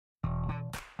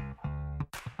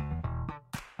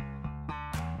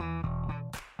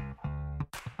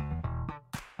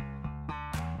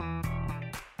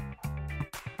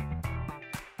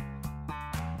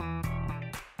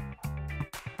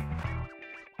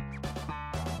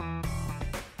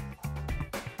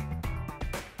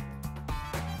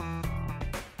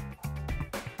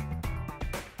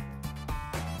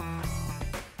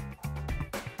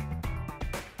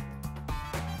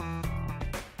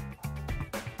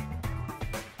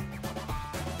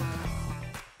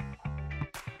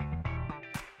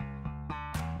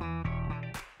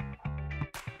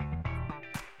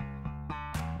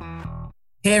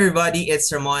Hey everybody,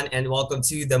 it's Ramon and welcome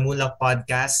to the Moonlock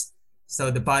Podcast. So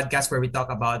the podcast where we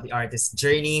talk about the artist's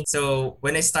journey. So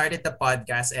when I started the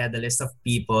podcast, I had a list of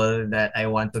people that I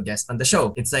want to guest on the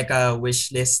show. It's like a wish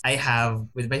list I have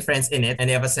with my friends in it, and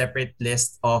I have a separate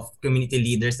list of community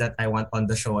leaders that I want on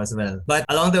the show as well. But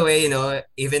along the way,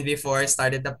 even before I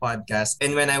started the podcast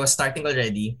and when I was starting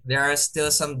already, there are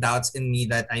still some doubts in me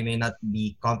that I may not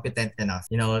be competent enough,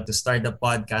 to start the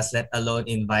podcast, let alone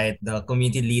invite the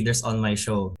community leaders on my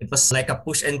show. It was like a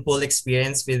push and pull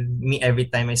experience with me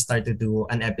every time I start to do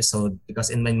an episode because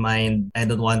in my mind, I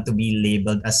don't want to be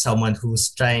labeled as someone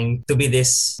who's trying to be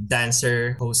this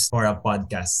dancer host for a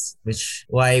podcast, which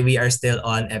why we are still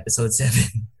on episode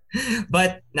 7.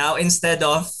 But now instead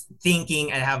of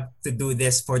thinking I have to do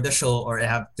this for the show or I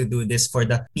have to do this for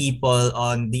the people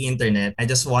on the internet, I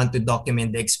just want to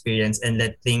document the experience and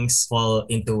let things fall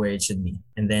into where it should be.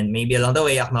 And then maybe along the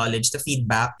way, acknowledge the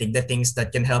feedback, take the things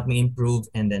that can help me improve,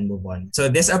 and then move on. So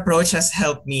this approach has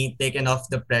helped me taken off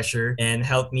the pressure and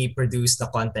help me produce the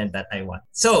content that I want.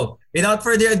 So without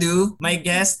further ado, my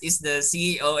guest is the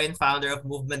CEO and founder of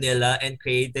Move Manila and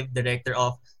creative director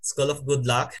of School of Good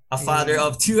Luck, a father Hey.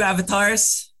 of two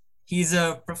avatars. He's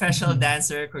a professional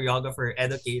dancer, choreographer,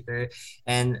 educator,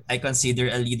 and I consider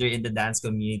a leader in the dance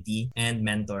community and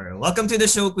mentor. Welcome to the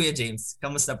show, Kuya James.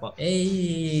 Kamusta po?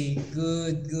 Hey,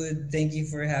 good. Thank you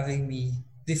for having me.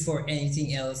 Before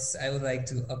anything else, I would like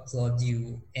to applaud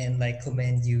you and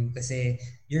commend you kasi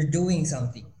you're doing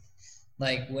something.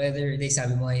 Like whether they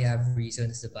sabi mo you have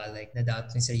reasons diba? Like na-doubt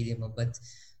mo yung sarili mo, but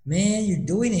man, you're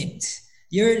doing it.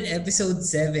 You're in episode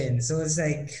 7. So it's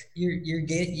like you're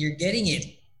getting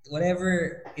it.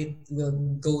 Whatever it will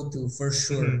go to for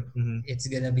sure.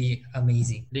 It's gonna be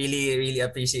amazing. Really, really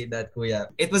appreciate that, Kuya.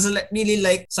 It was really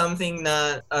like something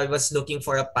na I was looking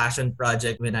for a passion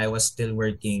project when I was still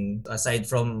working. Aside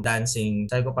from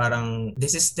dancing, sabi ko parang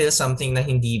this is still something na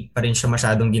hindi pa rin siya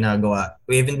masyadong ginagawa.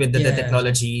 Even with the Yeah.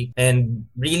 technology. And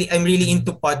really, I'm really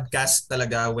into podcast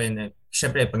talaga when,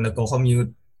 syempre, pag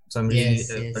nagko-commute, so Yes.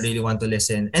 I really want to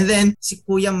listen. And then, si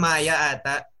Kuya Maya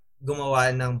ata, gumawa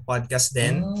ng podcast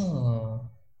din. Oh,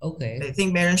 I okay.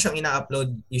 think meron siyang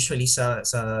ina-upload usually sa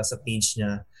page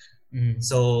niya. Mm.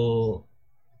 So,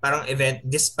 parang event,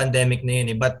 this pandemic na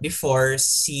yun eh. But before,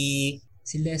 Si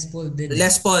Les Paul din. Si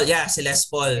Les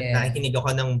Paul. Yeah. Nakikinig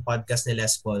ako ng podcast ni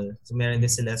Les Paul. So, meron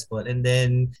din si Les Paul. And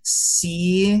then,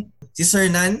 si Sir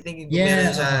Nan, I think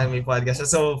meron siya, may podcast.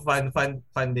 So, fun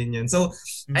din yun. So,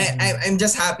 I'm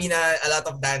just happy na a lot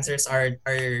of dancers are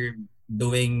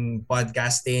doing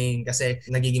podcasting kasi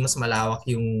nagiging mas malawak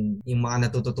yung mga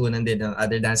natututunan din ng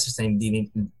other dancers na hindi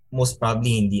most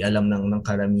probably hindi alam ng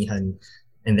karamihan,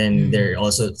 and then they're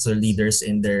also leaders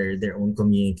in their own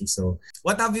community. So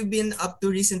what have you been up to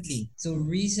recently? So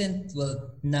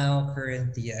now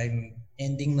currently I'm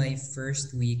ending my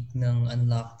first week ng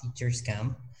Unlock Teachers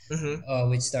Camp,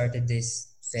 which started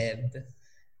this Feb.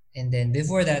 And then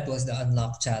before that was the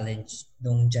Unlock Challenge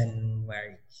noong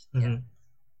January. Yeah.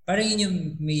 Parang yun yung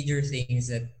major things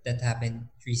that happened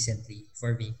recently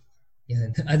for me.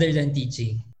 Yun. Other than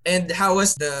teaching. And how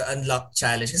was the Unlock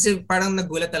Challenge? Kasi parang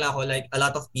nagulat na lang ako, like a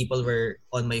lot of people were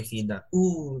on my feed na,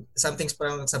 something's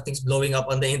blowing up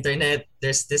on the internet.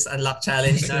 There's this Unlock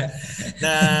Challenge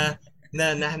na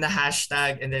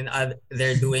hashtag, and then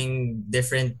they're doing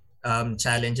different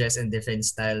challenges and different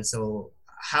styles. So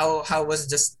how was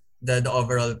just the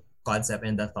overall concept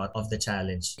and the thought of the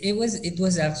challenge? It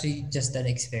was actually just an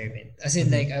experiment. As in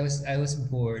like I was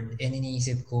bored and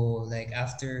iniisip ko like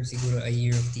after siguro a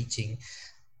year of teaching,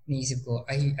 iniisip ko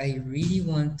I really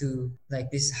want to like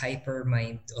this hyper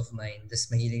mind of mine. Das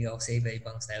mahilig ako sa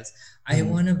iba-ibang styles. I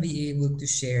want to be able to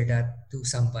share that to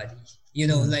somebody.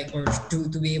 Like or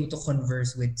to be able to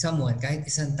converse with someone kahit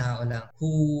isang tao lang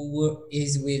who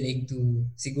is willing to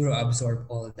siguro absorb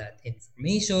all that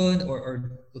information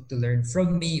or to learn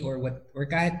from me or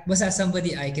kahit basta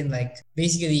somebody I can like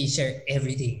basically share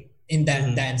everything in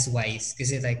that dance wise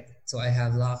kasi like so I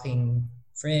have locking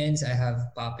friends, I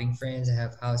have popping friends, I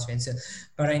have house friends. So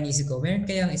parang inisip ko, meron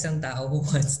kayang isang tao who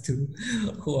wants to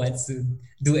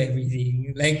do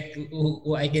everything. Like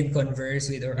who I can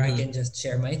converse with or I can just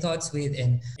share my thoughts with,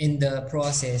 and in the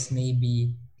process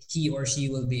maybe he or she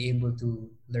will be able to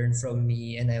learn from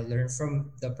me and I'll learn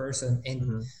from the person,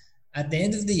 and at the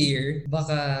end of the year,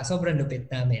 baka sobrang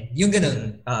lupit namin. Yung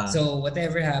ganun. So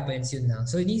whatever happens, yun lang.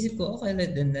 So inisip ko, okay,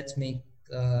 let's make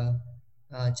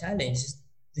challenge.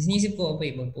 Tapos inisip ko,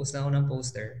 okay, mag-post lang ako ng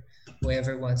poster.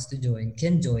 Whoever wants to join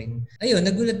can join. Ayun,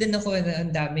 nagulat din ako na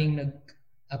ang daming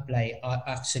apply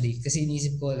actually. Kasi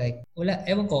inisip ko like, wala,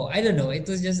 ewan ko, I don't know, it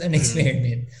was just an Mm-mm.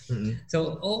 experiment. Mm-mm.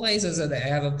 So, okay, so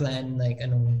I have a plan like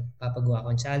anong papagawa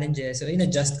kong challenges. So,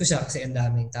 in-adjust ko siya kasi ang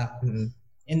daming tao. Mm-mm.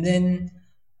 And then,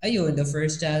 ayun, the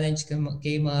first challenge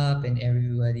came up and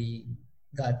everybody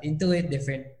got into it.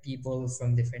 Different people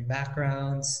from different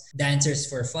backgrounds.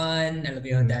 Dancers for fun. Alam mo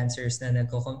yung Mm-mm. dancers na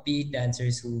nagko-compete.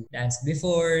 Dancers who danced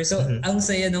before. So, Mm-hmm. ang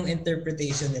saya nung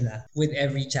interpretation nila with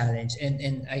every challenge.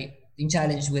 And yung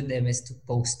challenge with them is to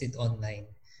post it online.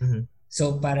 Mm-hmm.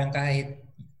 So, parang kahit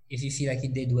if you feel like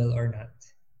you did well or not,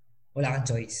 wala kang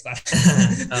choice.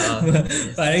 Parang,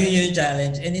 parang yun yung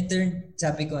challenge. And it turned,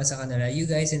 sabi ko sa kanila, you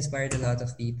guys inspired a lot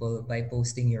of people by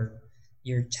posting your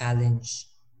challenge.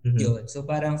 Mm-hmm. Yun. So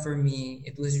parang for me,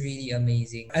 it was really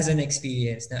amazing as an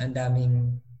experience na ang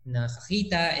daming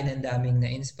nakakita and ang daming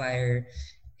na-inspire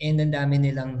and ang dami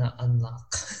nilang na-unlock.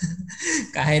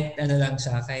 Kahit ano lang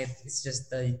siya, kahit it's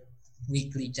just a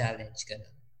weekly challenge.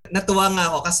 Ganun. Natuwa nga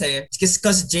ako kasi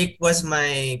because Jake was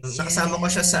my nakasama ko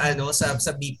siya sa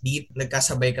sa Beep Beep,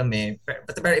 nagkasabay kami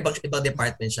pero ibang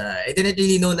department siya. I didn't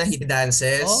really know na he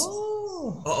dances. Oo.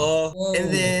 Whoa.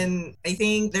 And then I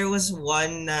think there was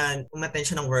one na umattend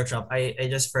siya ng workshop. I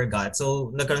just forgot. So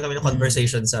nagkaroon kami ng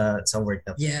conversation sa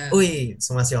workshop. Yeah. Uy,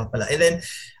 sumasayaw pala. And then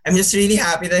I'm just really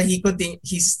happy that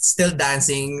he's still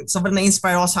dancing. Sobrang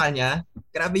na-inspire ako sa kanya.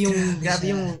 Grabe yung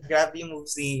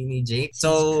moves ni Jake.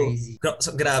 So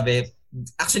grabe.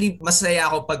 Actually,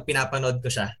 masaya ako pag pinapanood ko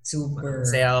siya. Super.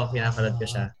 Masaya ako pinapanood ko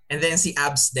siya. And then si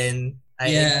Abs din,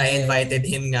 I invited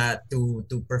him nga to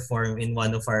perform in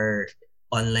one of our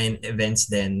online events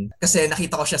din. Kasi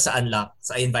nakita ko siya sa Unlock.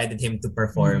 So I invited him to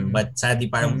perform. But sadly,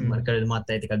 parang magkaroon ng mga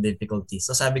technical difficulties.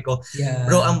 So sabi ko,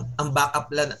 bro, ang backup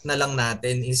na lang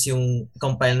natin is yung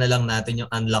compile na lang natin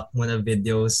yung Unlock mo na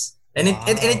videos. And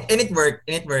it worked.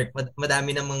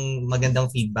 Madami namang magandang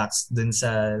feedbacks dun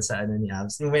sa ano ni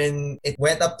Abs. When it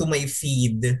went up to my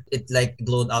feed, it like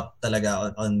glowed up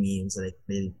talaga on me. So like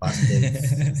really positive.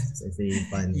 So it's really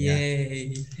fun.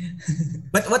 Yay. Yeah.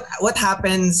 But what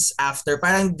happens after?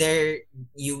 Parang there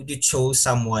you chose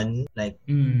someone like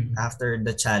after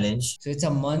the challenge. So it's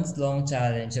a month-long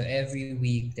challenge. So every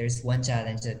week there's one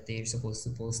challenge that they're supposed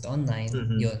to post online.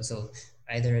 Yun. So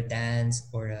either a dance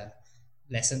or a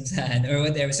lesson plan or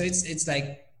whatever. So it's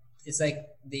like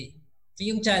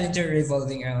yung challenge are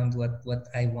revolving around what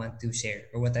I want to share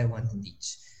or what I want to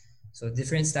teach. So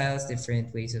different styles,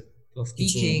 different ways of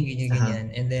teaching,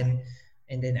 ganyan.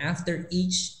 And then after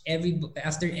each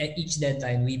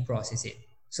deadline we process it.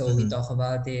 So we talk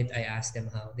about it, I ask them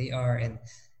how they are and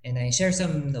I share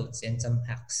some notes and some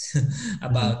hacks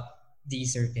about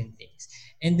these certain things.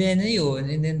 And then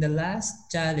the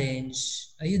last challenge,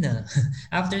 ayun na.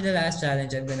 After the last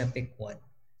challenge, I'm gonna pick one.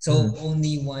 So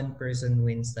only one person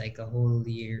wins like a whole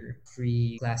year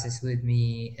free classes with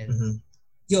me and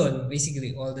yun,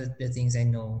 basically all the things I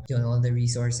know, yun, all the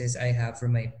resources I have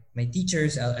from my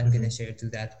teachers, I'm gonna share to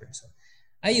that person.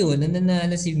 Ayun,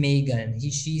 nananalo si Megan.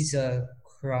 She's a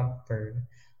crumper.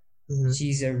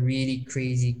 She's a really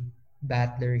crazy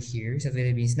battler here sa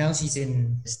Philippines. Now she's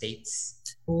in the States.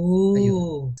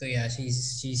 Oh. So yeah,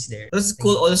 she's there. It's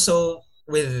cool also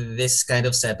with this kind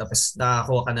of setup is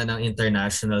nakakuha ka na ng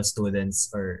international students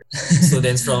or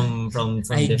students from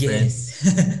different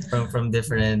from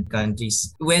different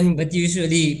countries. But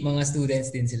usually mga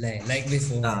students din sila eh. Like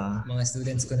before, mga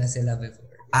students ko na sila before.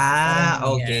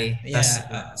 Okay. Yeah.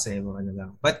 Sa'yo mo ano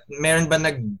lang. But meron ba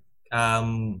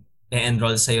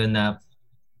enroll sa'yo na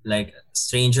like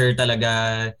stranger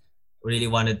talaga really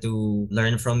wanted to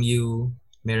learn from you?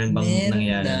 Meron bang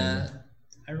nangyari? Na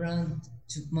around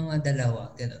mga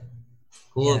dalawa, gano'n.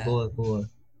 Cool.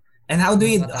 And how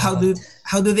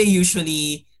do they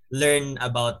usually learn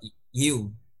about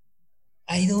you?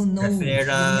 I don't know.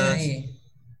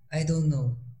 I don't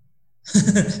know.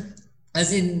 As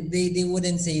in, they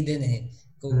wouldn't say din eh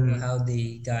kung how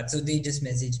they got. So they just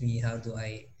message me how do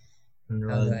I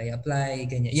apply,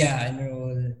 ganyan. Yeah,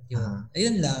 enroll. Yun.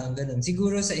 Ayun lang, ganun.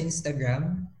 Siguro sa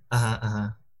Instagram.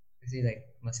 Kasi like,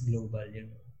 mas global yun.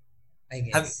 I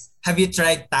guess. Have you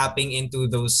tried tapping into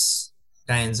those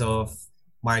kinds of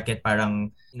market?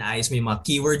 Parang naayos mo yung mga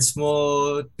keywords mo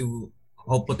to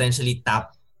hope potentially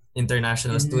tap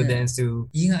international students to...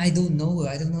 Yeah, I don't know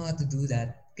how to do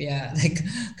that.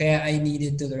 Kaya I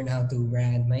needed to learn how to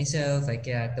brand myself.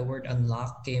 The word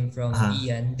unlock came from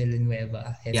Ian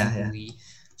Villanueva, Heavy.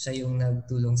 Siya yung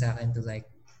nagtulong sa akin to like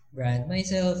brand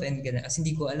myself and gana. As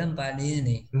hindi ko alam paano yun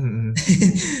eh.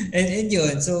 and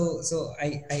yun. So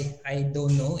I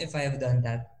don't know if I have done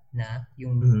that na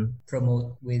yung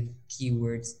promote with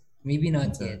keywords. Maybe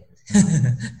not yet.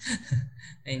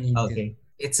 I need to.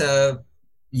 It's a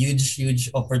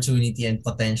huge opportunity and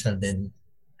potential then,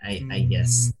 I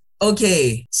guess. Mm,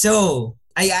 Okay, so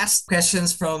I asked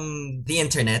questions from the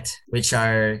internet, which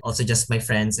are also just my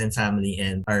friends and family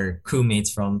and our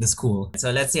crewmates from the school. So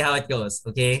let's see how it goes.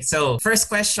 Okay, so first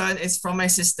question is from my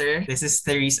sister. This is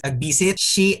Therese Agbisit.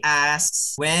 She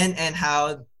asks, when and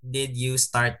how did you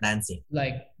start dancing?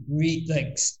 like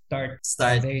start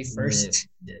Start very with, first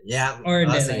yeah, or oh,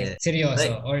 like sige.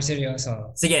 Like,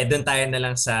 seryoso. sige, doon tayo na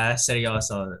lang sa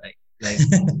seryoso. Like,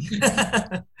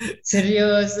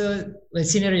 Seryoso, well,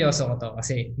 sineryoso ko to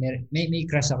kasi may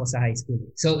crush ako sa high school.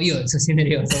 So, yun. So,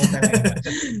 sineryoso ko talaga.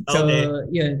 So, okay,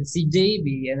 yun. Si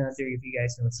JB, I'm not sure if you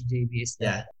guys know, si JB is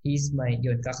yeah. he's my,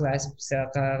 yun, kabatch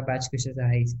ko siya sa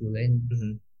high school. And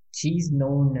Mm-hmm. she's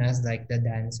known as like the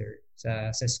dancer sa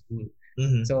school.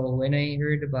 Mm-hmm. So, when I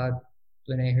heard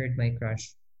my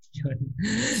crush, yun,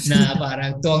 na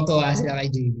parang tuwang-tuwa sila kay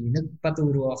JB,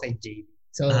 nagpaturo ako kay JB.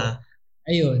 So, Uh-huh.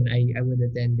 ayun, I would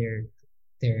attend their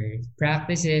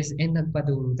practices and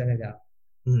nagpaturo talaga.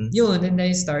 Mm-hmm. Yun, and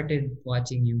I started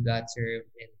watching You Got Served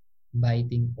and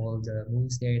biting all the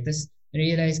moves there. Tapos,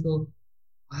 realize ko,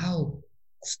 wow,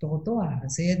 gusto ko to ah. Ang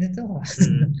saya na to ah.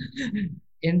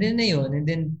 And then ayun, and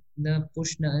then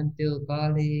na-push na until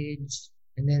college.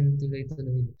 And then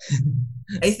tuloy-tuloy.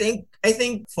 I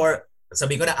think for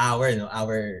sabi ko na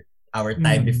our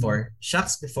time before,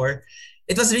 shocks before,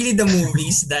 it was really the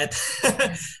movies that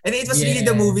I think it was really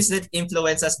the Yeah. movies that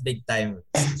influenced us big time.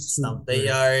 Stomp the Super.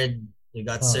 Yard, You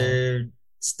Got Oo. Served,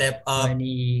 Step Up,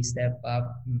 Money, Step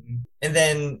Up. and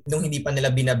then nung hindi pa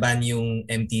nila binaban yung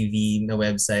MTV na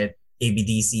website,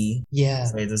 ABDC. Yeah.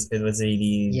 So it was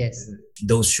really Yes.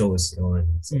 those shows. Yun.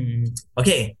 So,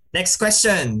 okay, next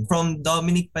question from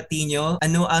Dominic Patino.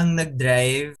 Ano ang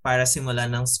nag-drive para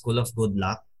simulan ng School of Good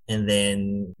Luck and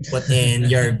then put in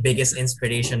your biggest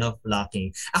inspiration of locking?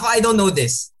 Ako, I don't know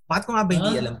this. Bakit ko nga ba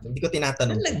hindi alam? Hindi ko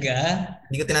tinatanong. Talaga?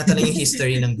 Hindi ko tinatanong yung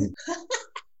history ng group.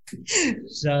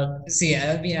 So, see,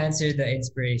 let me answer the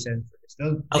inspiration first.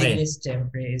 The Okay. biggest,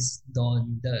 syempre, is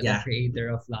Don, the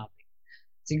creator of locking.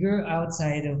 Siguro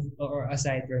outside of, or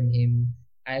aside from him,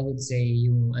 I would say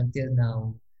yung until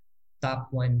now, top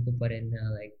one ko pa rin na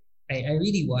like, I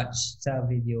really watch sa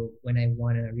video when I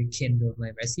want to rekindle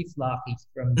my I see Flocky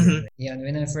from yeah,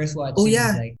 when I first watched Oh him,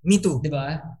 yeah, like, me too.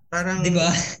 diba? Parang,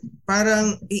 Diba?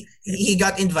 parang he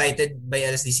got invited by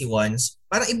LSDC once.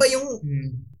 Parang iba yung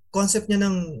concept niya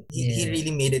ng he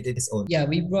really made it his own. Yeah,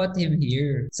 we brought him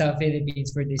here sa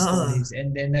Philippines for these stories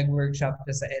and then nag-workshop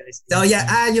siya sa LSD. Oh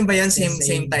yeah, yun ba yun?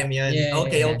 Same time yun. Yeah,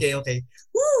 okay.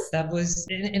 Woo! Tapos,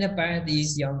 and apparently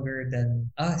he's younger than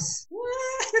us.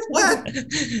 What?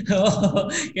 Oh,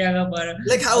 kaya nga parang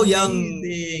like how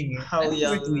amazing. How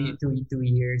young? 2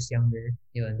 years younger.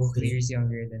 Yun, okay. 2 years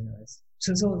younger than us.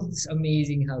 So it's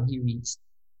amazing how he reached,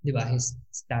 di ba, his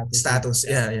status.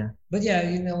 Yeah. But yeah,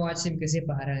 watch him kasi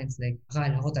parang it's like,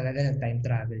 akala ko talaga nag-time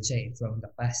travel siya from the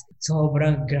past.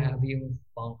 Sobrang grabe yung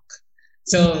funk.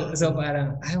 So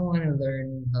parang, I want to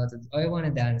learn I want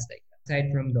to dance like that.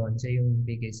 Aside from Don, siya yung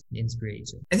biggest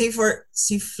inspiration. I think for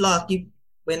si Flocky,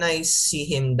 when I see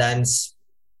him dance,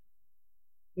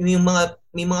 may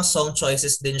mga song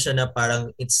choices din siya na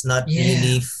parang it's not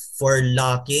really for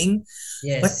locking,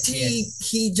 but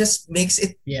he just makes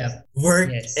it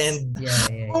work and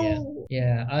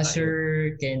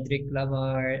Usher, Kendrick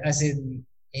Lamar, as in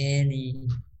any.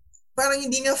 Parang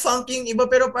hindi nga funky yung iba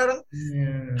pero parang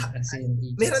as in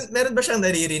meron ba siyang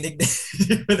naririnig?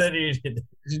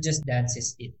 He just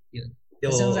dances it, yun.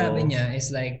 Kasi ang sabi niya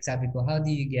is like, sabi ko, how do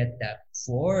you get that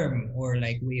form or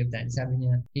like way of dance? Sabi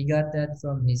niya, he got that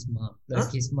from his mom.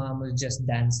 Like his mom will just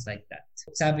dance like that.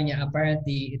 Sabi niya,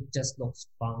 apparently it just looks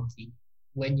funky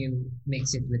when you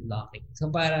mix it with locking. So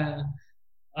parang,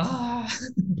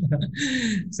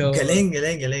 so galing.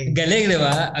 Galing, di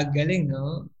ba? Ang galing,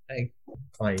 no? Like,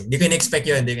 okay, di ko na-expect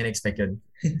yun.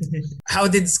 How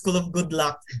did School of Good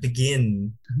Luck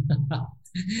begin?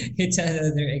 It's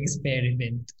another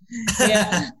experiment.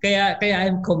 Kaya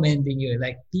I'm commending you.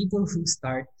 Like, people who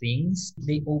start things,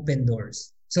 they open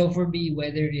doors. So for me,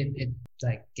 whether it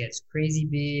like gets crazy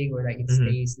big or like it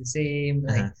stays the same,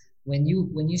 like when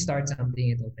you start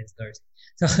something, it opens doors.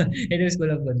 So it was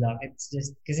School of Good Luck. It's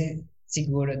just kasi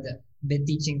siguro been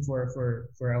teaching for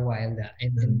a while na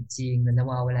and seeing na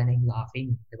nawawala na yung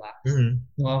locking, di ba?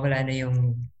 Nawawala na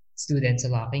yung students sa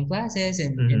locking classes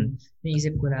and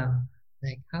naisip ko lang,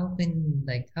 like how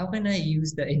can I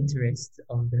use the interest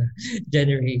of the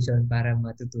generation para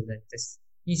matutunan? Tapos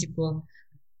naisip ko,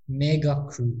 mega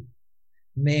crew.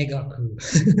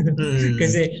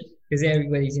 kasi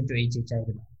everybody's into HHI,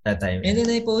 diba? That time. And then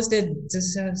I posted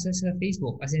sa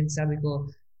Facebook, as in sabi ko,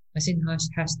 as in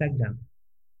hashtag lang.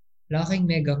 Locking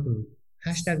Mega Crew.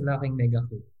 Hashtag Locking Mega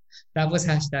Crew. Tapos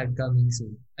hashtag coming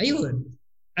soon. Ayun.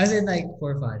 As in like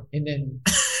for fun. And then,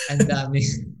 ang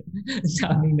daming, ang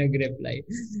daming nag-reply.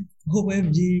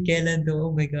 OMG, kailan to?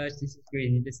 Oh my gosh, this is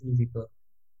crazy. Tapos isip ko,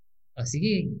 oh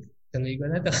sige, tuloy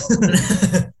ko na to.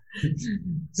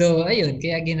 So, ayun,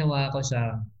 kaya ginawa ko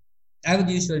siya. I would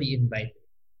usually invite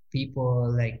people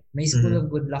like, may School Mhm.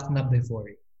 of Good Luck na before.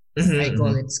 Mhm, I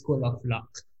call mhm. it School of Luck.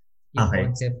 Yung Okay.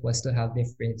 concept was to have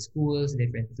different schools,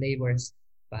 different flavors,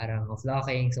 parang of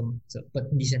locking. So but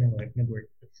hindi siya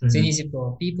nag-work. So Mhm. inisip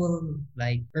ko, people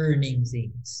like earning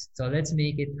things. So let's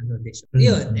make it an audition. Mhm,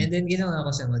 Yun. mhm. And then ginawa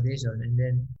ko siyang audition. And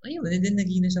then, ayun. And then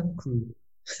naging na siyang crew.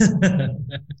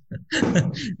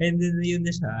 And then yun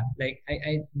na siya. Like,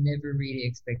 I never really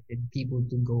expected people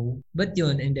to go. But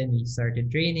yun, and then we started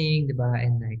training, di ba?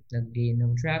 And like, nag-gain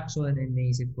ng traction. And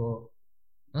naisip ko,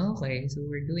 okay, so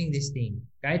we're doing this thing.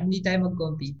 Kahit hindi tayo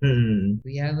mag-compete, Mhm.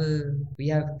 we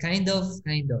have kind of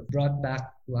brought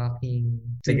back walking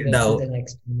to Like, to daw, the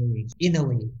next generation in a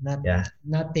way, yeah.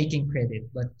 not taking credit,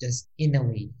 but just in a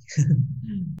way.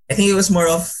 I think it was more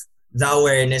of the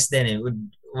awareness then eh.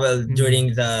 Well, Mm. during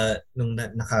nung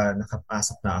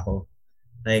nakapasok na ako.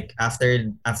 Like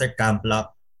after Camp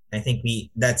Lock, I think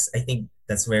that's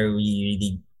where we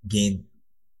really gained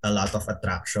a lot of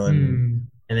attraction. Mm.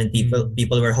 And then Mm.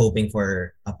 people were hoping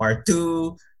for a part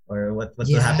two or what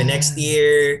will happen next Yeah.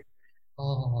 year.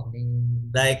 Oh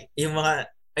man. Like, yung mga,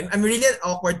 I'm really an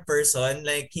awkward person.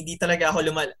 Like, hindi talaga ako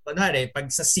kunwari, pag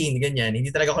sa scene, ganyan,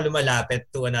 hindi talaga ako lumalapit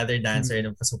to another dancer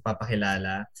Mm. na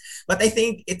papakilala. But I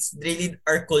think it's really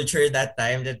our culture that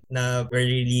time that na we're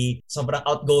really sobrang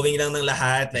outgoing lang ng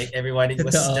lahat. Like, everybody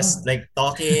was just Totoo. like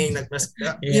talking.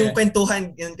 Yung Yeah.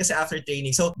 kwentuhan, yun kasi after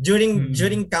training. So, during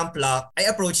Mm. Camp Lock,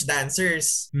 I approached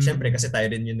dancers. Siyempre, kasi Mm. tayo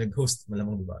din yung nag-host,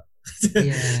 malamang, di ba? So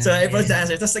Yeah. I approached the Yeah.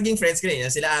 answer. Tapos naging friends ko rin.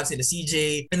 Sila Ab, sila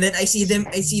CJ. And then I see them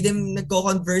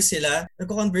nagko-converse sila.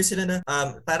 Nagko-converse sila na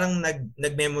parang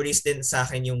nag-memories din sa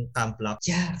akin yung Camp Lock.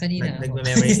 Yeah, kanina ako.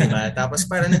 Nagme-memories, di ba? Tapos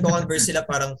parang nagko-converse sila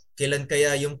parang kailan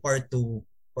kaya yung part 2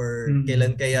 or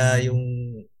kailan Mm. kaya Mm. yung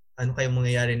ano kayong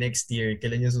mangyayari next year,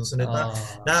 kailan yung susunod. Oh.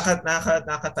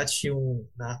 Nakaka-touch yung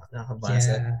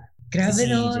nakakabasa Yeah. si Grabe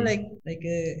no, CJ.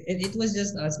 it was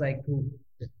just us like who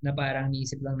na parang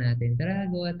naisip lang natin, tara,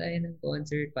 gawa tayo ng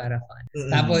concert para fun.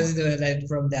 Mm-mm. Tapos, like,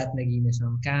 from that, naging na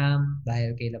siyang camp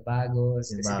dahil kay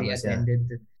Labagos kasi they Bagos, yeah. attended.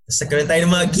 Tapos nagkaroon tayo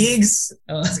ng mga gigs.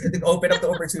 Oh. Nag-open up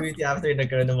the opportunity after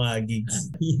nagkaroon ng mga gigs.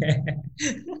 Yeah.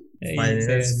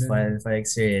 That's fun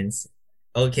experience.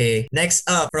 Okay, next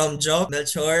up from Joe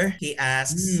Melchor, he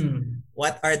asks,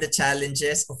 what are the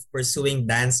challenges of pursuing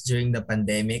dance during the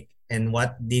pandemic and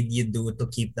what did you do to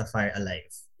keep the fire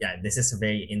alive? Yeah, this is a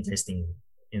very interesting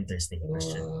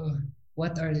question.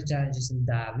 What are the challenges? Ang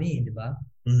dami, di ba?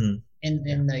 Mm-hmm.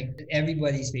 And like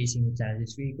everybody's facing the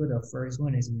challenges. The first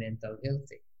one is mental health.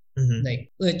 Mm-hmm.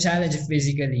 Like a challenge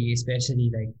physically,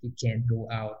 especially like you can't go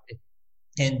out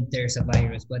and there's a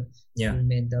virus, but yeah,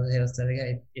 mental health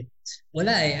talaga, it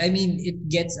wala eh. I mean, it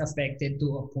gets affected to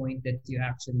a point that you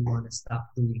actually want to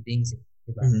stop doing things,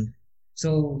 diba? Mm-hmm.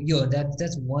 So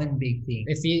that's one big thing.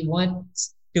 If it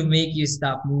wants to make you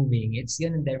stop moving, it's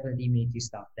gonna definitely make you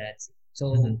stop dancing.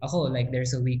 So ako, like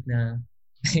there's a week na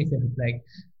I felt like,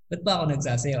 ba't ba ako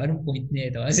nagsasayaw? Anong point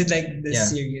nito? As in like the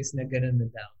serious na ganun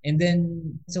na down. And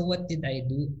then, so what did I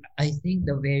do? I think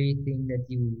the very thing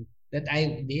that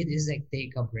I did is like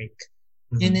take a break.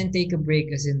 And then take a break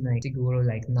as in like siguro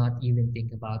like not even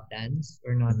think about dance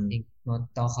or not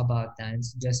talk about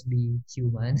dance, just be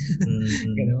human.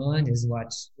 Ganon, just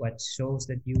watch shows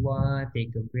that you want,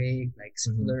 take a break, like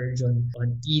splurge on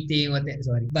eating,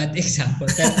 sorry, bad example.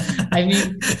 I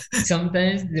mean,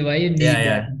 sometimes di ba, you need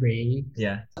that break.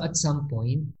 Yeah. At some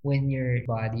point, when your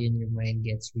body and your mind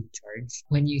gets recharged,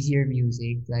 when you hear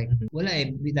music, like wala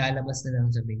eh, lalabas na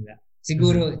lang sa bigla.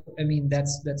 Siguro, I mean,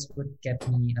 that's what kept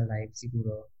me alive,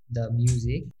 siguro, the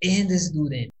music and the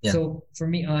student. Yeah. So, for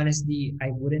me, honestly, I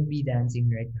wouldn't be dancing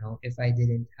right now if I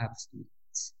didn't have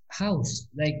students. House.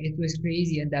 Like, it was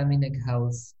crazy. Ang dami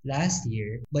nag-house last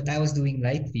year, but I was doing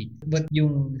light feet. But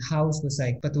yung house was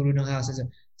like, paturo ng house.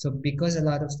 So, because a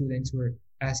lot of students were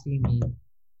asking me,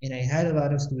 and I had a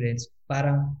lot of students,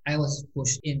 parang I was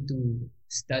pushed into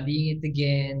studying it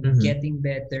again, getting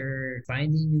better,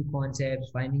 finding new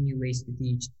concepts, finding new ways to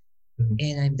teach.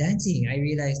 And I'm dancing. I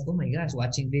realized, oh my gosh,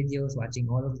 watching videos, watching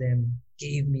all of them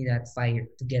gave me that fire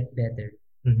to get better.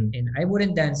 And I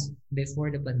wouldn't dance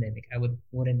before the pandemic. I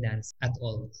wouldn't dance at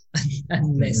all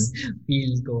unless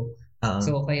feel ko.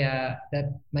 So kaya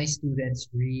that my students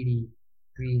really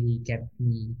really kept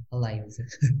me alive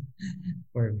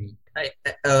for me. I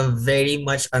very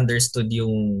much understood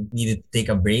yung needed to take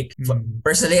a break. Mm.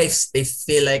 Personally, I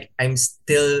feel like I'm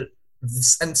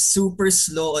super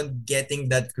slow on getting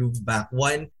that groove back.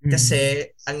 One, kasi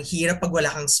ang hirap pag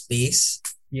wala kang space.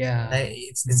 Yeah.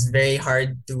 It's very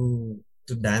hard to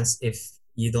dance if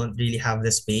you don't really have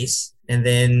the space. And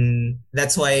then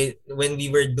that's why when we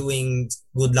were doing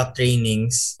good luck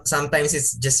trainings, sometimes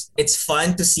it's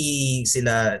fun to see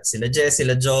sila Jess,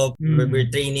 sila Job,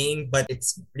 we're training, but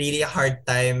it's really a hard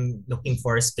time looking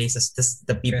for spaces. Just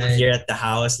the people Right. here at the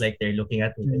house, like they're looking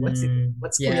at me like,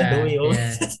 what's Kuya doing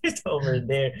over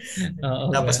there?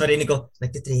 Tapos marinig ko,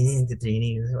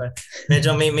 nagtitraining.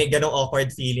 Medyo may ganong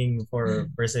awkward feeling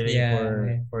personally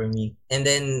for me. And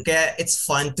then kaya it's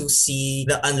fun to see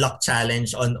the unlock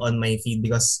challenge on my feed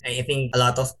because I think a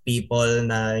lot of people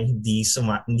na hindi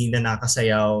na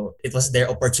nakasayaw, it was their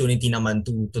opportunity naman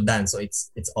to dance. So it's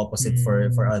opposite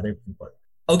for other people.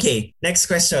 Okay, next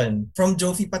question. From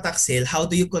Jofi Pataksil, how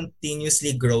do you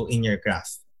continuously grow in your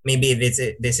craft? Maybe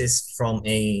this is from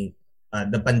the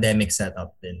pandemic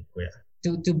setup then, Kuya.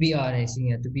 To be honest,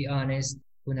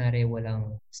 kunwari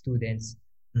walang students,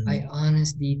 I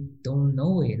honestly don't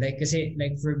know it. Like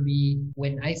for me,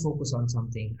 when I focus on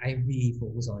something, I really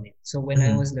focus on it. So when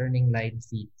I was learning light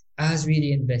feet, I was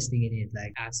really investing in it,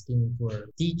 like asking for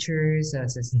teachers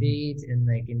as a state and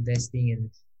like investing in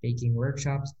taking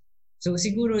workshops. So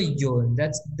siguro yun,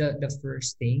 that's the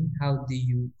first thing. How do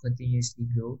you continuously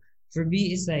grow? For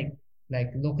me, it's like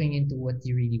looking into what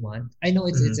you really want. I know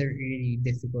it's a really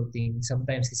difficult thing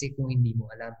sometimes kasi kung hindi mo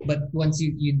alam. But once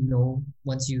you know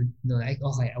like,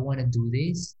 okay, I want to do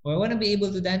this or I want to be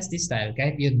able to dance this style,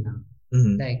 kahit yun lang.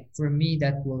 Like for me,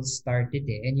 that will start it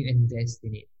and you invest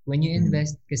in it. When you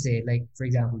invest kasi, like for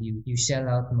example, you shell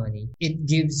out money, it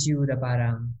gives you the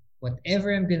parang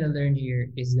whatever I'm gonna learn here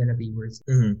is gonna be worth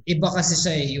it. Iba kasi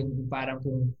siya yung parang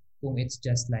kung it's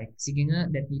just like, sige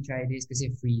nga, let me try this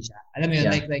kasi free siya. Alam mo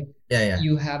yun, like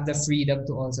you have the freedom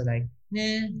to also like,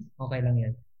 okay lang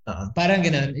yan. Parang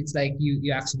ganun, it's like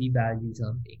you actually value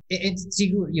something. It's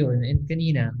siguro yun, and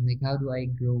kanina, like how do I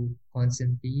grow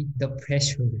constantly? The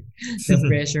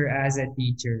pressure as a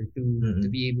teacher to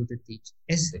be able to teach,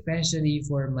 especially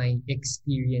for my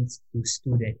experience to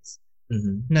students.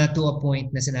 Na to a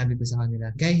point na sinabi ko sa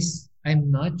kanila, guys, I'm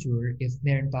not sure if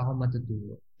meron pa ako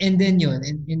matuturo. And then yun,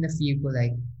 in the feel ko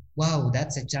like, wow,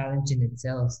 that's a challenge in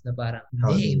itself na parang,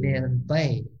 meron pa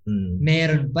eh.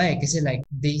 Meron pa eh. Kasi like,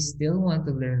 they still want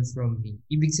to learn from me.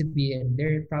 Ibig sabihin,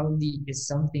 there probably is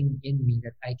something in me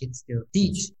that I can still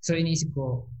teach. So inisip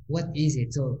ko, what is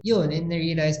it? So yun, and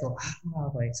na-realize ko,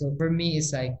 okay. So for me,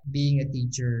 it's like being a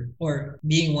teacher or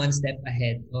being one step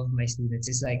ahead of my students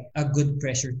is like a good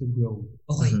pressure to grow.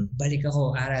 Okay, balik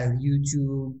ako, aral,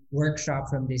 YouTube, workshop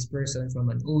from this person, from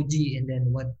an OG, and then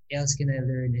what else can I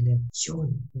learn? And then,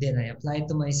 yun. Then I apply it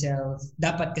to myself.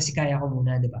 Dapat kasi kaya ko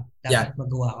muna, di ba? Dapat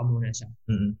magawa ko muna siya.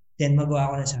 Then magawa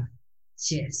ko na siya.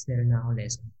 Yes, meron na akong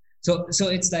lesson.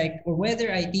 So it's like, or whether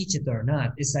I teach it or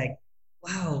not, it's like,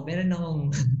 wow, meron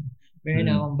akong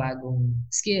bagong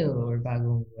skill or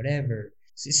bagong whatever.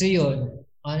 So yun,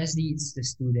 honestly, it's the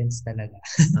students talaga.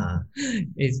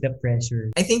 It's the pressure.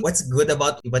 I think what's good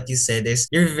about what you said is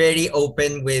you're very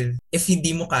open with if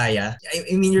hindi mo kaya.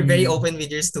 I mean, you're very open with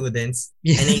your students.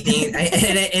 Yeah.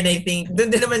 And I think doon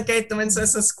din naman kahit naman sa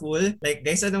school, like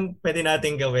guys, anong pwede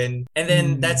natin gawin? And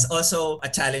then that's also a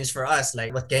challenge for us.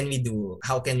 Like, what can we do?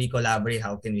 How can we collaborate?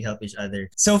 How can we help each other?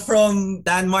 So from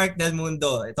Denmark Del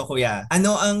Mundo, ito kuya,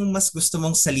 ano ang mas gusto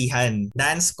mong salihan?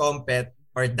 Dance compet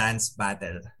or dance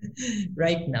battle?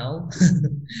 Right now,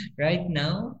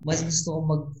 mas gusto ko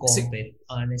mag-compete,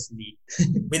 honestly.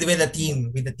 with a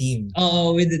team.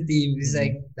 Oh, with the team. It's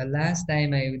like the last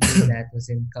time I did that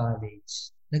was in college.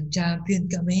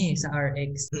 Nag-champion kami sa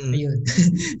RX. Ayun.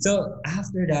 So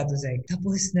after that was like,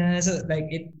 tapos na. So like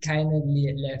it kind of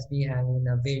left me hanging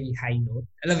a very high note.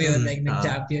 Alam mo yun, like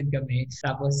nag-champion kami.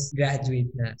 Tapos graduate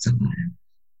na. So parang,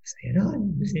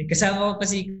 ayun. Kasama ko pa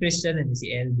si Christian and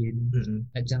si Elvin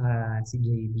at saka si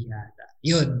JB ata.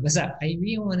 Yun, basta I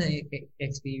really wanna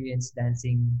experience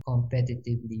dancing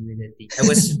competitively with a team.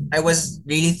 I was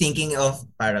really thinking of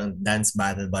parang dance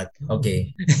battle, but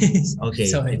okay.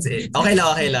 Sorry.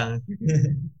 Okay lang.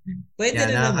 Pwede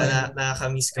na naman.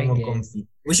 Nakakamiss ka mag-compete.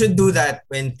 We should do that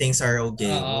when things are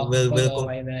okay. We'll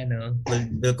okay na, no?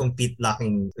 We'll compete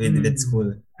locking with that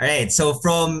school. All right. So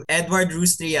from Edward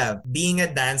Rustria, being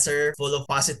a dancer full of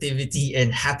positivity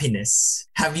and happiness,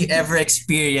 have you ever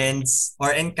experienced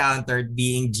or encountered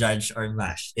being judged or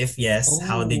bashed? If yes,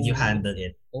 how did you Oh, handle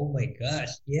it? oh my gosh.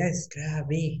 Yes,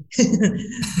 grabe.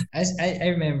 I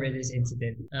remember this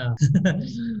incident.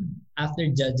 After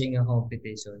judging a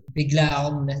competition, bigla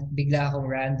akong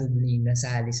randomly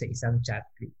nasali sa isang chat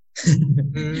group.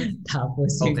 Mm,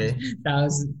 tapos yung okay.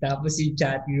 tapos yung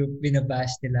chat group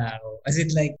binabash nila ako. As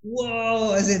in like,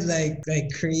 wow, as in like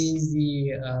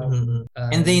crazy Mhm.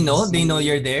 And they you know see.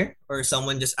 you're there, or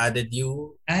someone just added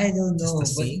you I don't just to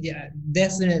know, but see. yeah,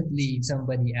 definitely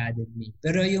somebody added me.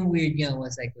 Pero yung weird nga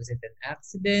was like, was it an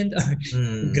accident or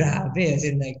Mm, grabe? As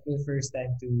in like the first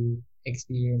time to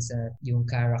experience yung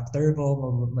character ko,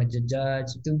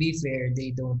 ma-judge. To be fair,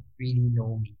 they don't really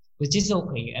know me, which is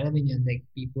okay. Alam mo yun, like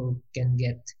people can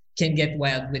get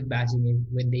wild with bashing him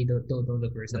when they don't know the the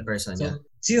person. person, yeah.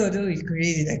 So yun, no, it's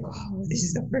crazy. Like, wow, this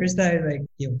is the first time, like,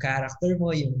 yung character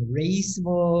mo, yung race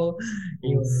mo,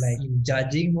 yung Oof. like yung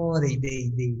judging mo,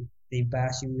 they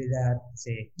bash you with that.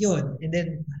 Say, yun. And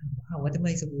then, wow, what am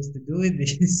I supposed to do with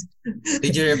this?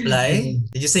 Did you And reply? then,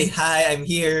 Did you say hi? I'm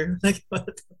here. Like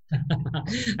what?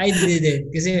 I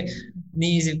didn't kasi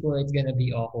niisip ko it's gonna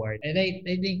be awkward. And I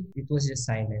think it was just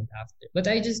silent after. But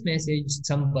I just messaged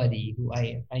somebody who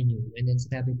I knew and then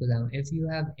sabi ko lang, if you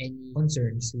have any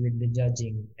concerns with the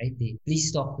judging I did,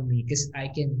 please talk to me because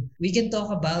we can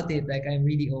talk about it. Like I'm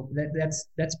really open.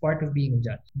 That's part of being a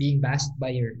judge. Being bashed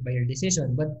by your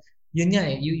decision. But yun nga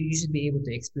you should be able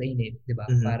to explain it, di ba?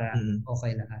 Mhm, Para mhm.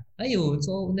 okay lahat. Ayun,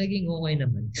 so naging okay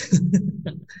naman.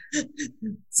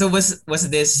 So was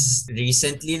this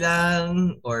recently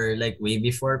lang or like way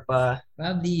before pa?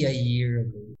 Probably a year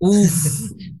ago. Oof.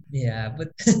 Yeah,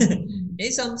 but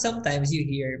sometimes you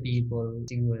hear people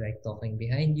who like talking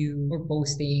behind you or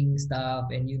posting stuff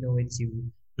and you know it's you.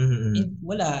 Mhm, mhm.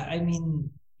 Wala, I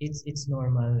mean it's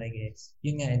normal I guess.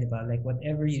 Yun nga, di ba? Like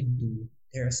whatever you do,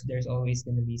 there's always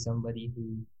gonna be somebody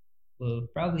who will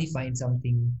probably find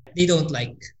something they don't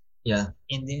like. Yeah.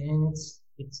 And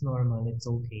it's normal, it's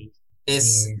okay.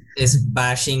 Is Yeah. is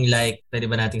bashing like pwede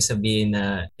ba nating sabihin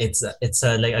na it's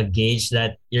a like a gauge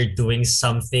that you're doing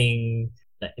something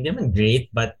like, hindi naman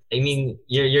great, but I mean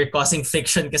you're causing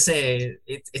friction kasi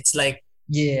it's like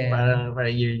Yeah. para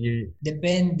you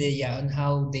Depende, yeah, on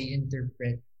how they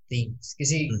interpret things.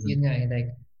 Kasi mhm. yun nga,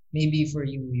 like, maybe for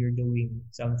you, you're doing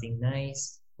something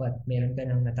nice, but meron ka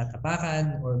nang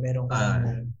natatapakan or meron ka Ah,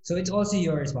 nang... So it's also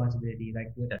your responsibility.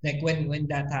 Like, yeah. like when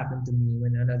that happened to me,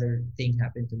 when another thing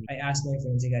happened to me, I asked my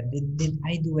friends, like, did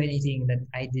I do anything that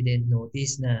I didn't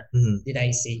notice na Mhm, did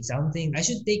I say something? I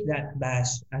should take that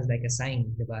bash as like a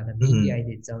sign, diba? That maybe mhm. I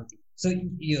did something. So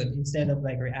yun, instead of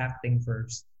like reacting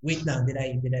first, wait lang, did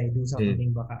I do Eh,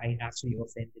 something baka I actually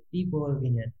offended people,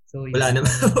 ganyan. So wala yun,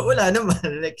 naman wala naman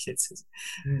like it's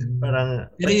mm. parang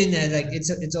Pero yun na, like it's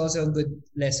also a good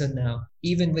lesson now,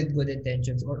 even with good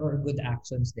intentions or good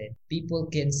actions then, people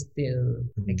can still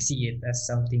like mhm, see it as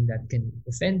something that can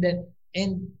offend them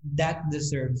and that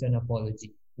deserves an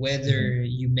apology, mhm, whether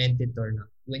you meant it or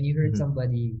not. When you hurt mhm,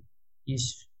 somebody, you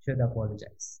should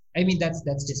apologize. I mean, that's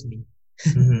just me.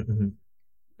 mhm, mhm.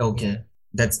 Yeah. Okay,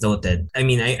 that's noted. I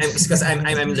mean, I'm because I'm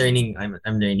learning.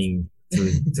 I'm learning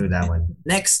through that one.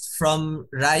 Next, from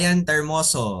Ryan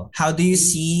Termoso, how do you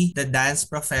see the dance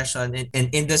profession and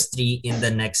industry in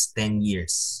the next 10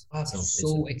 years? I'm So it's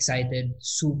so excited,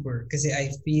 super. Because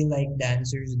I feel like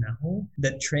dancers now,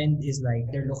 the trend is like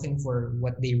they're looking for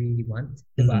what they really want,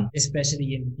 mm-hmm, diba?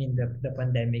 Especially in the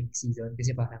pandemic season.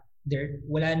 Kasi parang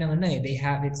wala nang ano eh. They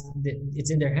have it's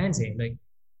in their hands eh. Like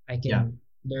I yeah. can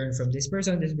learn from this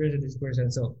person, this person, this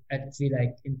person. So I feel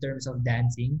like in terms of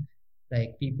dancing,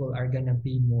 like people are gonna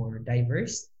be more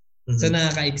diverse. So Mm-hmm,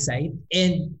 nakaka-excite.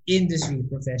 And industry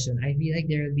profession, I feel like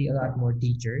there will be a lot more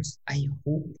teachers. I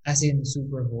hope, as in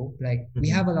super hope, like we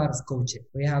mm-hmm, have a lot of coaches,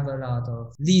 we have a lot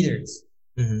of leaders.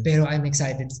 mm-hmm. Pero I'm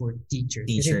excited for teachers.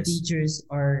 Kasi Teachers. teachers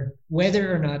are,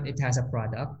 whether or not it has a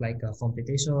product like a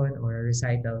competition or a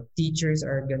recital, teachers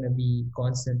are gonna be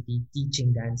constantly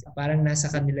teaching dance. Parang nasa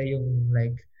kanila yung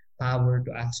like power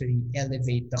to actually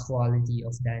elevate the quality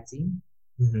of dancing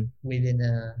Mm-hmm, within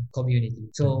a community.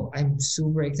 mm-hmm, So I'm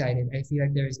super excited. I feel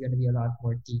like there's going to be a lot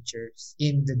more teachers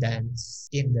in the dance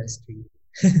industry.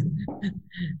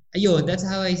 Ayun, that's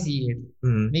how I see it.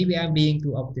 mm-hmm. Maybe I'm being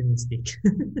too optimistic.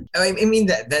 I mean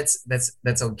that's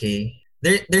okay.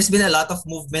 There's been a lot of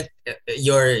movement.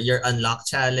 Your unlock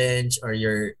challenge or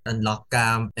your unlock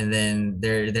camp, and then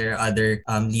there are other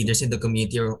leaders in the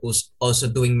community who's also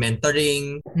doing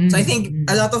mentoring. So I think Mm.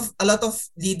 a lot of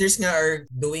leaders nga are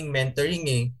doing mentoring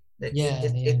eh. Like Yeah,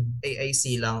 yeah. I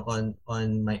see lang on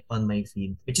my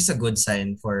feed, which is a good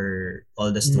sign for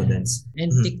all the Mm. students. And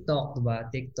Mhm. TikTok, diba?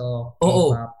 TikTok, Oo,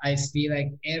 K-pop. I feel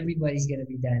like everybody's gonna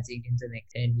be dancing in the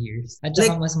next 10 years. At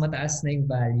saka like mas mataas na yung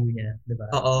value niya, diba?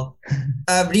 oo.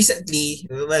 Recently,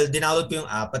 well, download ko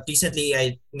yung app, but recently,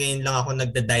 ngayon lang ako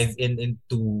nagda-dive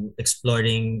into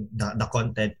exploring the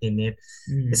content in it.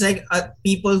 It's Mm. like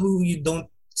people who you don't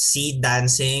see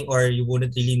dancing or you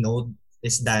wouldn't really know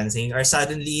is dancing are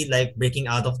suddenly like breaking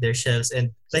out of their shells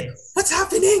and like, Yes. what's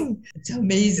happening? It's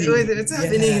amazing. What's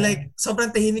happening? Yeah. Like,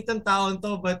 sobrang tahimik ng taon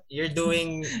to, but you're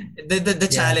doing, the Yeah.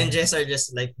 challenges are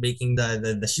just like breaking the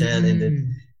shell and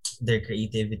Mm-mm. their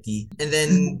creativity. And then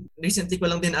recently ko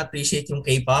lang din appreciate yung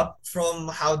K-pop from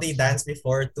how they dance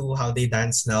before to how they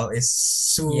dance now is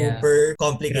Yeah. super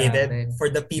complicated Grabe.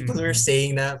 for the people who are Mm-mm.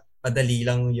 saying na madali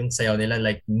lang yung sayaw nila,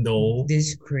 like no,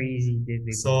 This crazy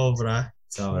difficult. sobra.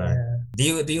 Yeah.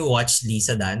 Do you watch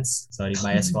Lisa dance? Sorry,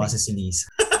 bias ko kasi si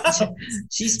Lisa.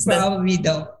 She's It's the, probably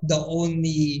the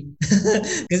only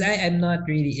because I'm not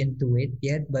really into it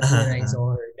yet, but when I uh,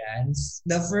 saw her dance,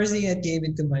 the first thing that came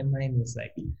into my mind was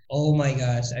like, oh my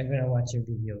gosh, I'm gonna watch your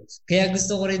videos. Kaya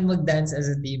gusto ko rin mag-dance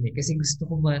as a team kasi gusto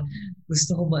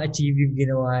ko ma-achieve yung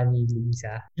ginawa ni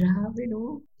Lisa. Grabe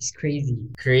no? It's crazy.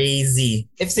 crazy.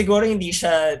 If siguro hindi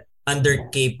siya under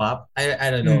K-pop,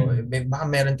 I don't know. Mm. Baka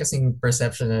meron kasing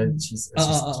perception na Oo, she's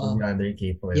oo. truly under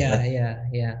K-pop. Yeah, But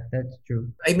yeah, that's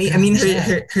true. I mean Grabe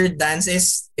her, siya. her dance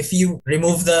is if you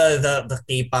remove the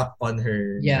K-pop on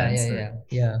her dance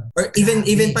Yeah. or even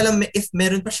Grabe. pala if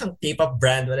meron pa siyang K-pop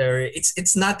brand whatever,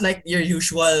 it's not like your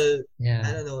usual. I Yeah,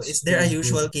 don't know. it's Is there a too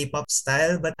usual good. K-pop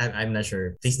style? But I'm not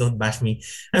sure. Please don't bash me.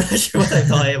 I'm not sure what I'm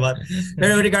talking about.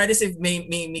 Pero regardless if may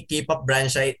K-pop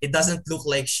brand siya, it doesn't look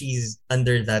like she's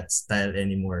under that style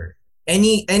anymore.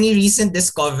 Any recent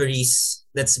discoveries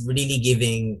that's really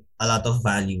giving a lot of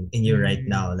value in you right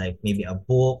now, Mm, like maybe a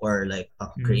book or like a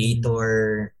mm.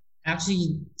 creator?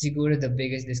 Actually, siguro the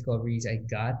biggest discoveries I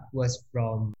got was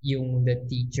from yung the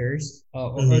teachers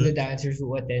or the Mm-hmm. dancers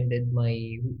who are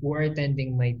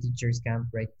attending my teachers camp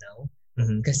right now.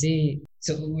 Mm-hmm. Kasi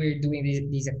so we're doing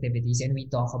these activities and we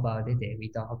talk about it. We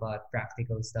talk about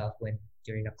practical stuff when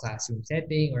you're in a classroom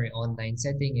setting or an online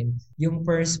setting and yung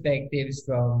perspectives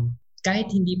from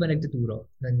kahit hindi pa nagtuturo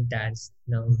ng dance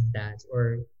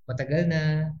or matagal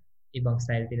na ibang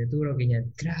style tinuturo, ganyan.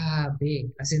 Grabe.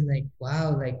 As in like,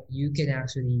 wow, like you can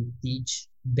actually teach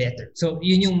better. So,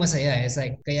 yun yung masaya. It's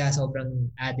like, kaya sobrang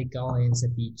addict ako ngayon sa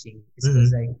teaching. It's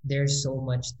because Mm-hmm. like, there's so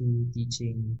much to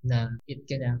teaching na it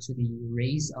can actually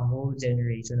raise a whole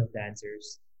generation of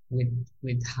dancers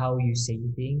with how you say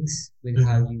things, with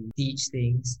how Mm-hmm. you teach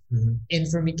things. Mm-hmm. And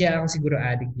for me, kaya ako siguro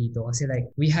addict dito kasi like,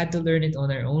 we had to learn it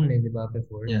on our own, di ba,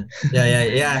 before? Yeah.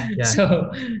 Yeah. So,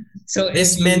 so if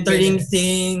This you mentoring can,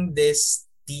 thing, this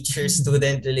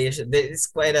teacher-student relation,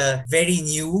 it's quite a very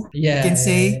new, we can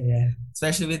say, yeah.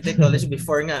 especially with technology.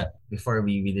 Before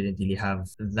we didn't really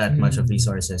have that much of Mm.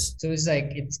 resources. So it's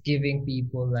like it's giving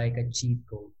people like a cheat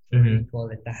code, or Mm-hmm. you call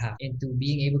it a hack, into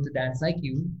being able to dance like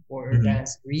you or Mm-hmm.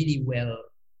 dance really well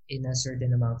in a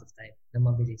certain amount of time na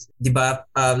mabilis. Diba,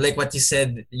 like what you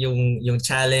said, yung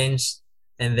challenge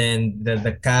and then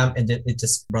the camp and it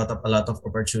just brought up a lot of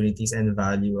opportunities and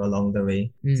value along the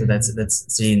way. So Mm. that's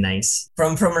really nice.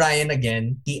 From Ryan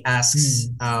again, he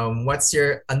asks, Mm. what's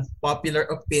your unpopular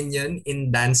opinion in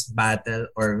dance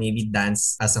battle or maybe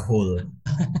dance as a whole?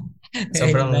 I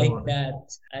Sobrang, like that.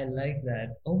 I like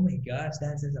that. Oh my gosh,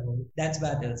 dance as a whole. Dance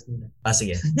battles muna.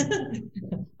 sige.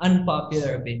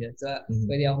 Unpopular opinion. So, Mhm.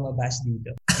 pwede ako mabash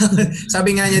dito.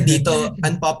 Sabi nga niya dito,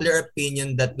 unpopular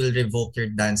opinion that will revoke your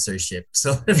dancership.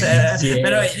 So,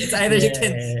 pero Yeah. it's either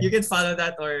Yeah. you can follow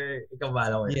that or ikaw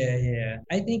bahala ko. Yeah.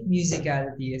 I think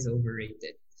musicality is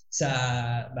overrated sa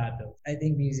battle. I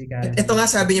think musicality Ito nga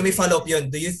is sabi niya may overrated. follow-up yun.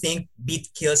 Do you think beat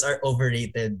kills are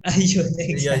overrated? Ayun, Yun.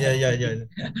 exactly.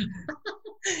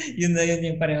 Yun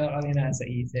yung pareho kami nasa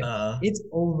isip. It's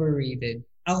overrated.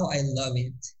 Ako, I love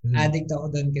it. Mhm. Addict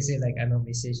ako doon kasi like I'm a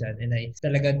musician and I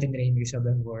talagang tinrain ko siya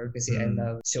before kasi I Mhm.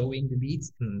 love showing the beats.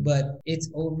 Mhm. But it's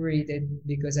overrated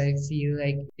because I feel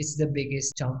like it's the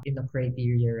biggest chunk in the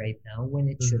criteria right now when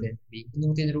it Mhm. shouldn't be.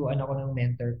 Nung tinuruan ako ng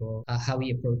mentor ko how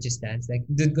he approaches dance, like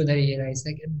doon ko na-realize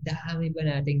like ang dami ba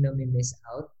nating na-miss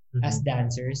out as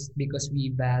dancers because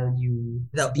we value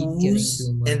The beat killing oohs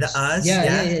too much. and the ahs,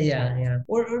 Yeah.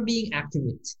 Or being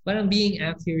accurate. Parang being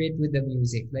accurate with the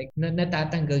music. Like,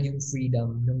 natatanggal yung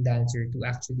freedom ng dancer to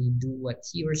actually do what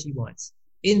he or she wants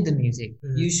in the music.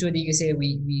 Mhm. Usually kasi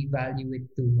we value it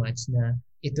too much na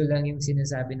ito lang yung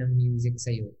sinasabi ng music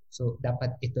sa'yo. So,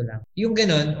 dapat ito lang. Yung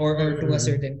ganon, or to a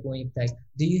certain point, like,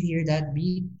 do you hear that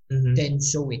beat? Then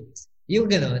show it. Yung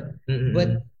ganon.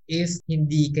 But if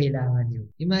hindi kailangan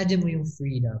yun, imagine mo yung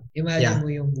freedom. Imagine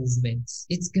mo yung movements.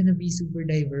 It's gonna be super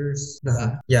diverse.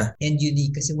 Diba? Yeah. And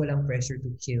unique kasi walang pressure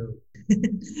to kill.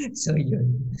 So,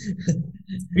 yun.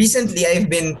 Recently, I've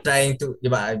been trying to,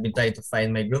 di ba, I've been trying to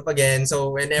find my group again.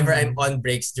 So whenever I'm on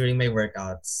breaks during my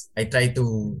workouts, I try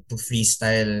to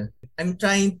freestyle. I'm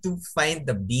trying to find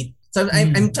the beat. So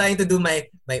I'm trying to do my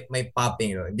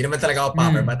popping. No? Hindi naman talaga ako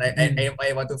popper, but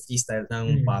I want to freestyle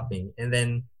ng popping. And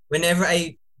then whenever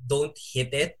I don't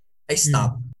hit it, I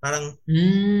stop. Parang,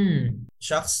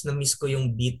 shucks, na-miss ko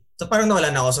yung beat. So parang nawala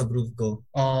na ako sa groove ko.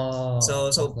 So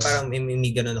okay. Parang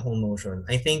may ganun akong motion.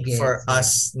 I think for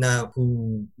us na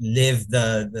who live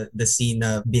the scene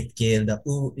na beat kill, the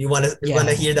ooh, you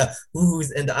wanna hear the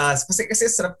oohs and the ahs. Kasi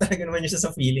sarap talaga naman yun siya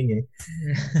sa feeling eh.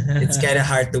 It's kind of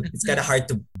hard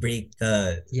to break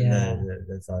the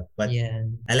thought. But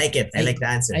I like it. I like the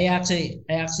answer. I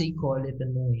actually call it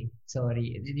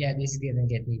sorry. Yeah, this is gonna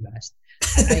get me bashed.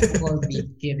 I call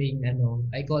beat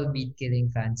killing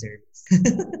fan service.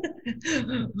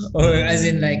 Or as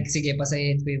in like, sige,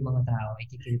 pasayahin ko yung mga tao.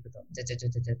 Ikikill ko to.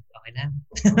 Okay na.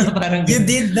 Parang you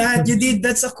did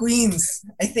that sa Queens.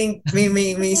 I think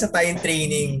may isa tayong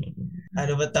training.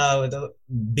 Ano ba tawag ito?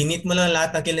 Binit mo lang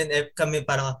lahat ng kill and F kami,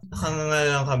 parang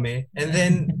nakanganga lang kami. And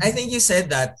then, I think you said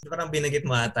that, parang binagit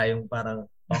mo ata yung parang,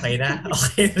 okay na.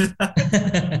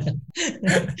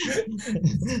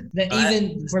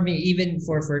 Even for me, even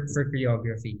for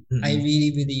choreography, I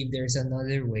really believe there's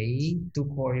another way to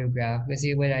choreograph.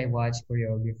 Kasi when I watch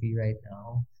choreography right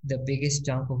now, the biggest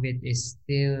chunk of it is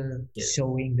still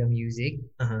showing the music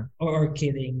or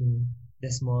killing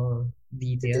the small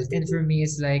details. And for me,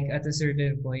 it's like at a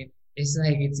certain point, it's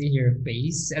like it's in your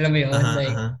face. Alam mo yun?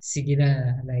 Sige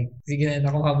na,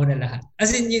 nakuha mo na lahat.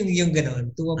 As in, yung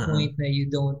ganun, to a point na you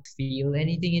don't feel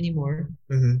anything anymore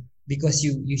because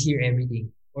you hear everything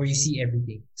or you see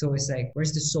everything. So it's like,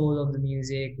 where's the soul of the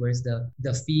music? Where's the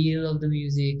feel of the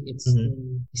music? It's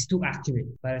too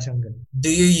accurate. Para siyang ganun. Do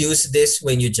you use this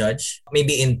when you judge?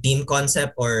 Maybe in team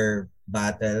concept or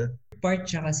battle? Part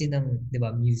siya kasi ng, di ba,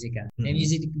 musical. And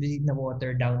music na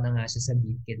water down na nga siya sa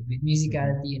beat kit.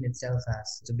 Musicality in itself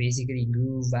has. So basically,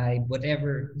 groove, vibe,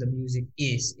 whatever the music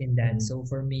is in dance. So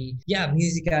for me,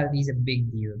 musicality is a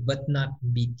big deal, but not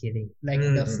beat killing. Like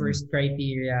the first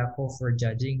criteria ko for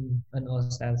judging an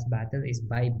all-styles battle is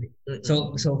vibe.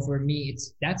 So for me,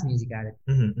 that's musicality.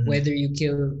 Whether you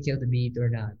kill the beat or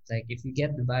not. Like if you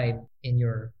get the vibe and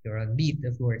you're on beat,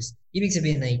 of course, ibig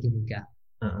sabihin nakikinig ka.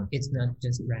 It's not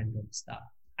just random stuff.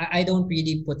 I don't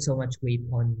really put so much weight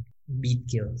on beat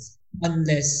kills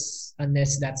unless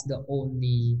that's the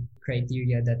only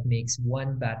criteria that makes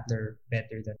one battler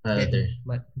better than another.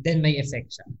 But then may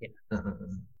effect siya. Yeah.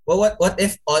 Well, what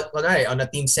if on a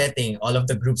team setting, all of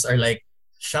the groups are like,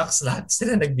 shucks, lahat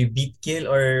sila nagbi-beat kill,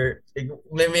 or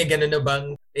may ganun na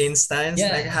bang instance?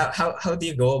 Like how do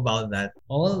you go about that?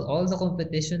 All the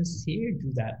competitions here do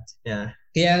that. Yeah.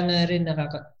 Kaya nga rin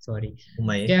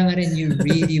Kaya nga rin you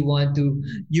really want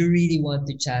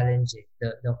to challenge it.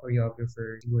 The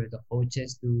choreographer, the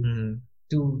coaches to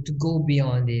go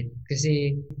beyond it.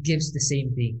 Kasi it gives the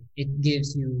same thing. It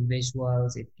gives you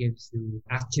visuals, it gives you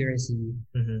accuracy.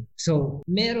 So,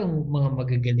 merong mga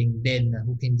magagaling din na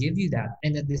who can give you that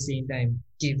and at the same time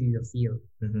give you the feel.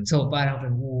 So,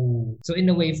 parang so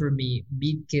in a way for me,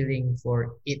 beat killing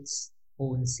for its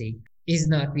own sake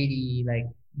is not really like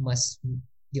it's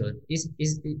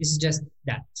just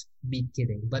that beat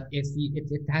killing. But if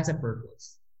it has a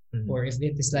purpose, or if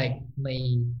it is like my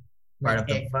part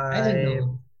of the vibe, I don't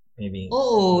know, maybe.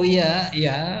 Oh yeah,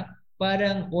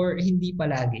 parang or hindi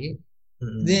palagi,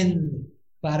 then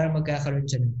parang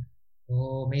magkakaroon siya ng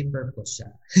may purpose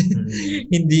siya.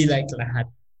 Hindi like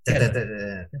lahat.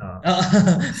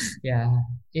 Yeah.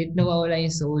 It nawawala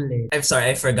yung soul eh. I'm sorry,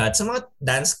 I forgot. Sa mga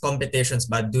dance competitions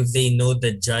ba, do they know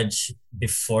the judge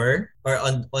before or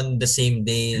on the same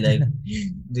day? Like,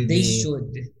 they should.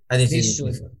 They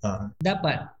should.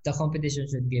 Dapat, the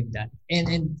competition should give that.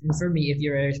 And for me, if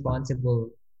you're a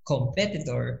responsible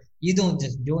competitor, you don't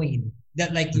just join.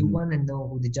 That like you want to know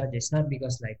who the judge is. Not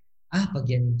because like, pag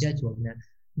yan yung judge, wag na.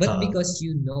 But because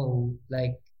you know,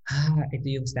 like, ito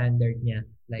yung standard niya.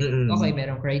 Like, okay,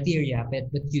 merong criteria, but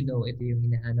you know ito yung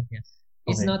hinahanap niya.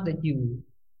 It's not that you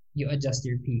adjust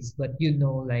your piece, but you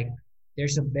know, like,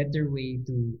 there's a better way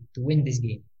to win this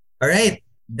game. All right.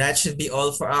 that should be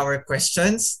all for our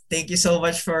questions. Thank you so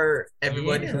much for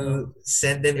everyone Yeah. who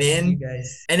sent them Thank you in. guys.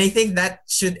 And I think that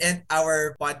should end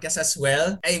our podcast as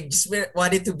well. I just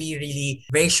wanted to be really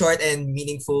very short and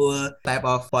meaningful type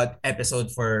of pod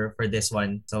episode for this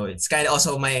one. So it's kind of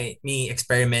also me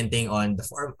experimenting on the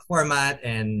format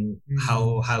and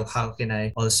Mm. how can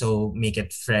I also make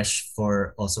it fresh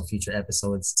for also future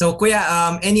episodes. So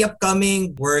Kuya, any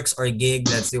upcoming works or gig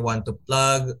that you want to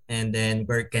plug, and then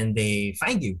where can they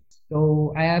find you?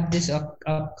 So I have this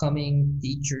upcoming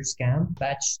teachers camp,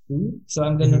 batch two. So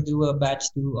I'm gonna Mm-hmm. do a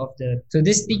batch two of the. So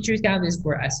this teachers camp is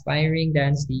for aspiring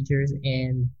dance teachers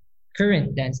and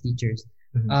current dance teachers.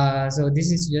 Mm-hmm. So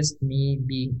this is just me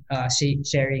being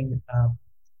sharing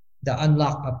the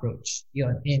unlock approach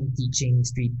in teaching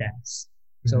street dance.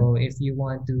 So if you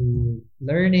want to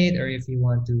learn it, or if you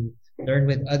want to learn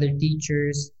with other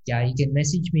teachers, yeah, you can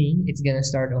message me. It's gonna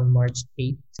start on March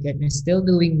 8th. I'm still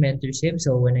doing mentorship.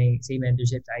 So when I say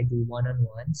mentorships, I do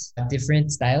one-on-ones, different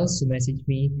styles. So message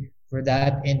me for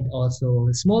that, and also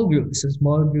small groups. So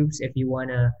small groups, if you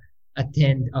wanna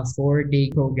attend a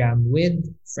 4-day program with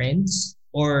friends,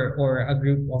 or a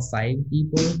group of 5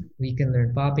 people, we can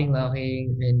learn popping,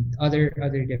 locking, and other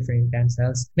different dance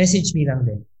styles. Message me lang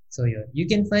din. So yun. You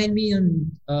can find me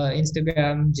on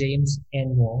Instagram, James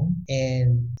and Wong,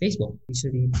 and Facebook.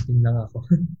 Usually, dun lang ako.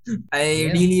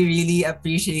 I Yeah. really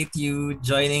appreciate you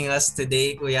joining us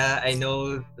today, Kuya. I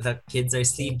know the kids are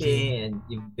Thank sleeping you. and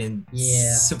you've been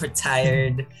Yeah. super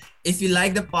tired. If you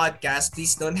like the podcast,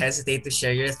 please don't hesitate to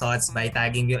share your thoughts by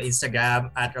tagging me on Instagram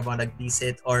at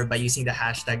 @RamonAgbisit or by using the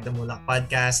hashtag #TheMulak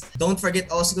Don't forget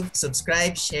also to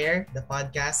subscribe, share the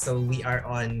podcast. So we are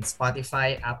on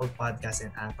Spotify, Apple Podcasts,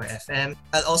 and Anchor FM.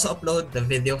 I'll also upload the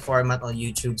video format on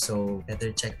YouTube, so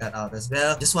better check that out as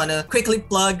well. Just want to quickly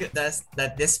plug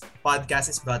that this podcast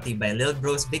is brought to you by Lil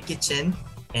Bro's Big Kitchen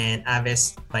and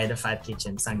Aves by The Fat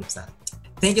Kitchen, Sanggipsa.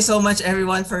 Thank you so much,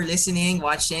 everyone, for listening,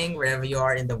 watching, wherever you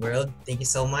are in the world. Thank you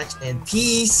so much, and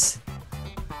peace!